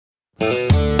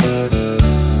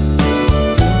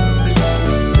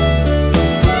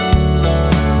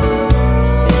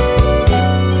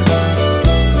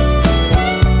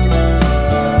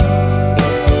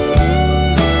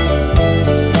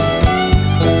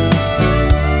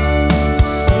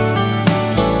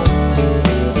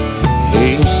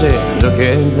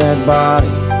at that body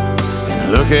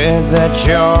and look at that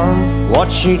charm.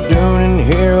 What's she doing in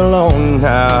here alone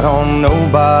tonight on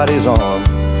nobody's arm?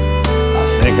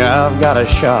 I think I've got a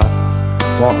shot.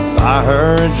 Wanna buy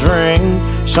her a drink,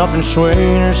 something sweet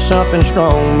or something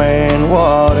strong. Man,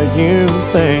 what do you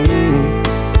think?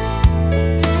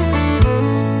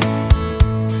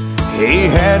 He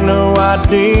had no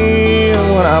idea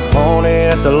when I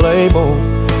pointed at the label.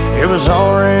 It was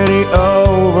already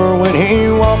over when he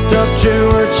walked up to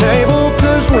her table.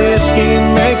 'Cause whiskey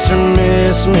makes her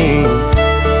miss me.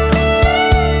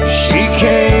 She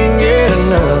can't get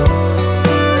enough.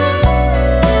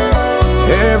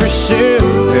 Every sip,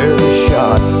 every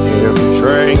shot, every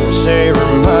drink's a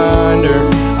reminder.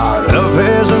 Our love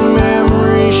has a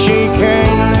memory she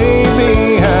can't leave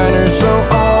behind her. So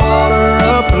order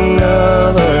up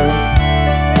another.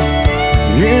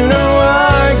 You know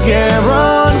I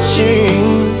guarantee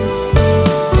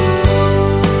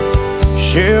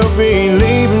she'll be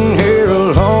leaving here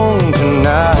alone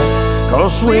tonight.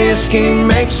 'Cause whiskey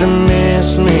makes her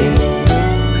miss me.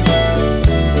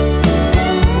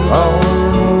 Oh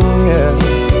yeah.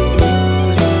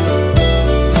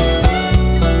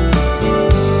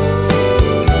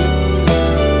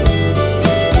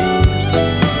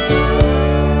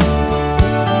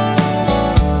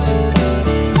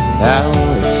 Now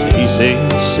it's easy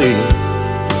to see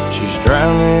she's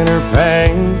drowning her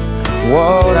pain.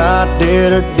 What I did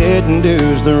or didn't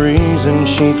do's the reason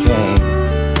she came.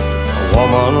 A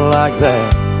woman like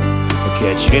that will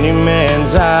catch any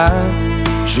man's eye.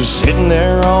 She's sitting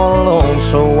there all alone,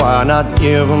 so why not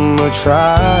give 'em a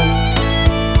try?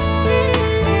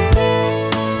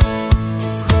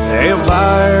 They'll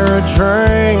buy her a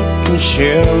drink and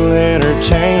she'll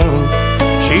entertain 'em.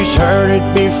 She's heard it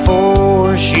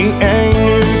before, she ain't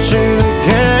new to the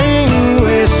game.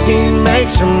 Whiskey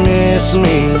makes her miss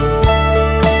me.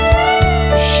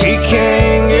 She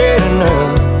can't get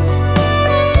enough.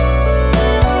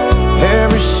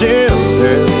 Every sip,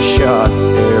 every shot,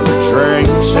 every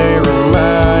drink's a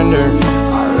reminder.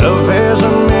 Our love has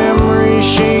a memory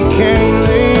she can't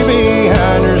leave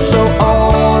behind her. So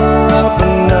order up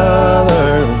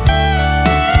another.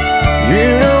 You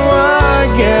know I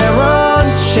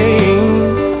guarantee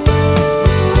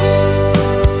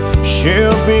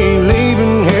she'll be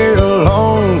leaving here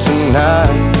alone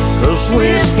tonight. 'Cause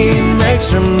whiskey makes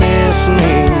her miss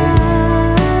me.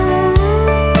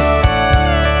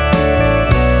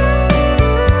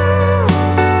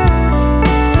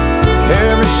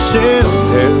 Every sip,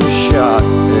 every shot,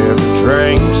 every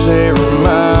drink's a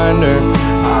reminder.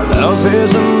 Our love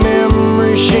is a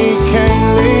memory she can't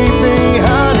leave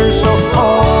behind her. So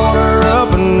order up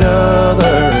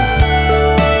another.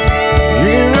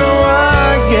 You know I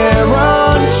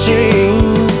guarantee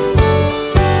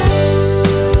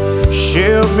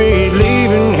she'll be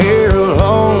leaving here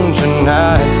alone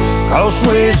tonight. 'Cause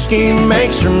whiskey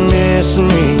makes her miss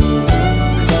me.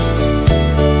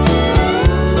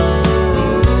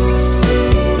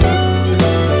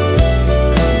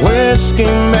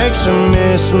 Whiskey makes her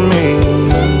miss me.